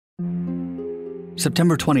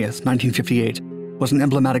September 20th, 1958, was an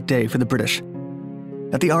emblematic day for the British.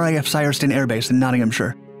 At the RAF Systerson Airbase in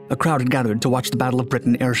Nottinghamshire, a crowd had gathered to watch the Battle of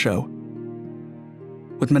Britain air show.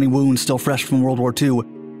 With many wounds still fresh from World War II,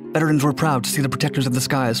 veterans were proud to see the protectors of the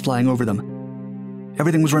skies flying over them.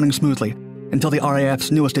 Everything was running smoothly until the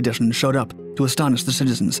RAF's newest addition showed up to astonish the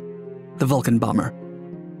citizens, the Vulcan bomber.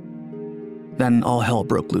 Then all hell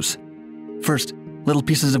broke loose. First, little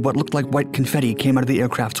pieces of what looked like white confetti came out of the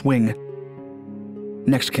aircraft's wing.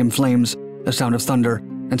 Next came flames, a sound of thunder,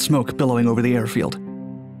 and smoke billowing over the airfield.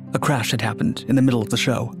 A crash had happened in the middle of the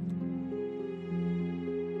show.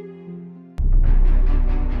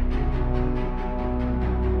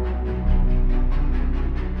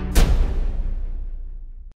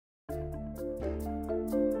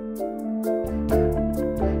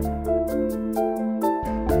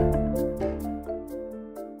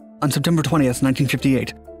 On September 20th,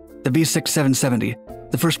 1958, the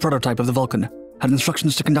V-6770, the first prototype of the Vulcan, had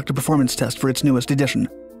instructions to conduct a performance test for its newest addition,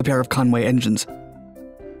 a pair of Conway engines.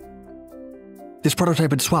 This prototype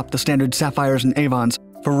had swapped the standard Sapphires and Avons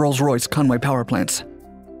for Rolls-Royce Conway power plants.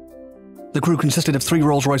 The crew consisted of 3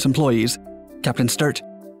 Rolls-Royce employees, Captain Sturt,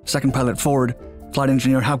 second pilot Ford, flight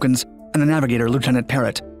engineer Hawkins, and a navigator, Lieutenant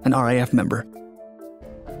Parrott, an RAF member.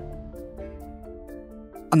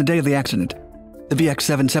 On the day of the accident, the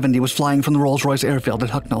VX-770 was flying from the Rolls-Royce airfield at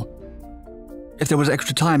Hucknall. If there was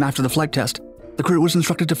extra time after the flight test, the crew was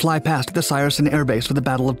instructed to fly past the Systerson Airbase for the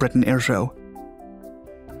Battle of Britain air show.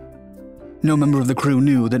 No member of the crew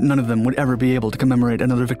knew that none of them would ever be able to commemorate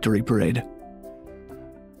another victory parade.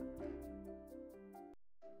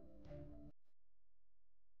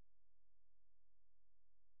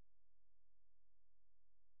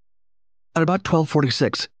 At about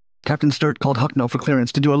 12:46, Captain Sturt called Hucknall for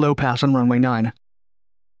clearance to do a low pass on runway 9.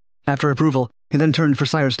 After approval, he then turned for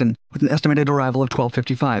Systerson with an estimated arrival of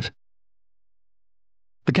 12:55.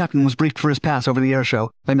 The captain was briefed for his pass over the air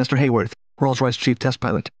show by Mr. Hayworth, Rolls-Royce chief test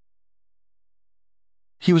pilot.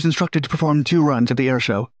 He was instructed to perform 2 runs at the air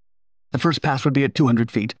show. The first pass would be at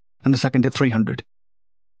 200 feet, and the second at 300.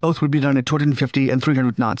 Both would be done at 250 and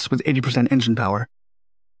 300 knots with 80% engine power.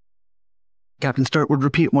 Captain Sturt would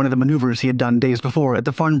repeat one of the maneuvers he had done days before at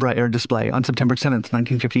the Farnborough Air Display on September 7th,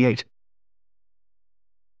 1958.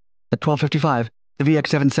 At 12:55, the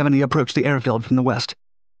VX-770 approached the airfield from the west.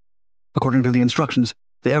 According to the instructions,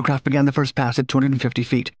 the aircraft began the first pass at 250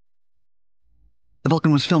 feet. The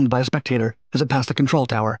Vulcan was filmed by a spectator as it passed the control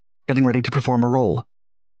tower, getting ready to perform a roll.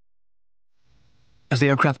 As the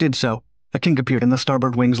aircraft did so, a kink appeared in the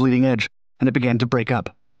starboard wing's leading edge, and it began to break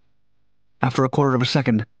up. After a quarter of a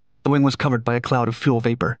second, the wing was covered by a cloud of fuel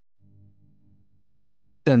vapor.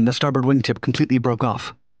 Then the starboard wingtip completely broke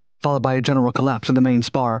off, followed by a general collapse of the main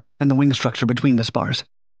spar and the wing structure between the spars.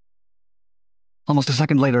 Almost a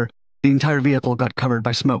second later, the entire vehicle got covered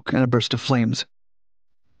by smoke and a burst of flames.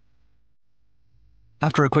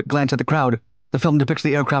 After a quick glance at the crowd, the film depicts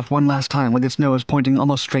the aircraft one last time with its nose pointing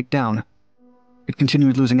almost straight down. It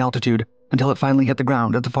continued losing altitude until it finally hit the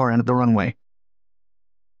ground at the far end of the runway.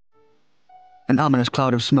 An ominous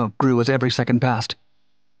cloud of smoke grew as every second passed.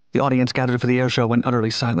 The audience gathered for the airshow went utterly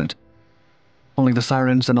silent. Only the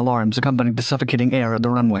sirens and alarms accompanied the suffocating air of the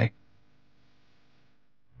runway.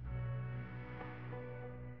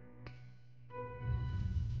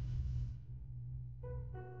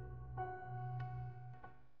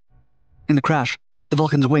 In the crash, the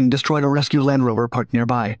Vulcan's wing destroyed a rescue Land Rover parked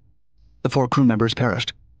nearby. The 4 crew members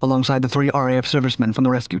perished, alongside the 3 RAF servicemen from the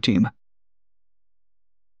rescue team.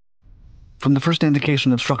 From the first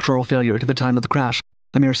indication of structural failure to the time of the crash,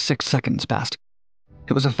 a mere 6 seconds passed.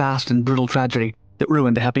 It was a fast and brutal tragedy that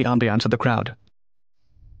ruined the happy ambiance of the crowd.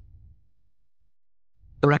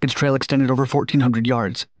 The wreckage trail extended over 1,400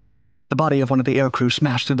 yards. The body of one of the aircrew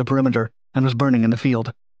smashed through the perimeter and was burning in the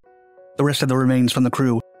field. The rest of the remains from the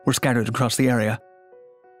crew were scattered across the area.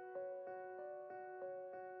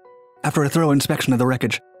 After a thorough inspection of the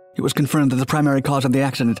wreckage, it was confirmed that the primary cause of the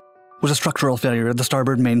accident was a structural failure of the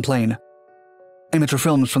starboard main plane. Amateur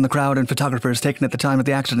films from the crowd and photographers taken at the time of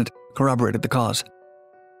the accident corroborated the cause.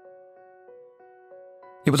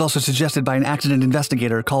 It was also suggested by an accident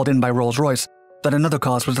investigator called in by Rolls-Royce that another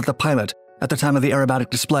cause was that the pilot, at the time of the aerobatic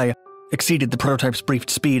display, exceeded the prototype's briefed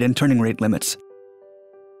speed and turning rate limits.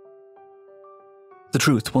 The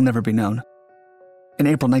truth will never be known. In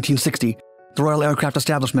April 1960, the Royal Aircraft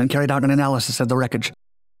Establishment carried out an analysis of the wreckage.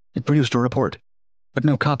 It produced a report, but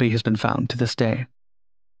no copy has been found to this day.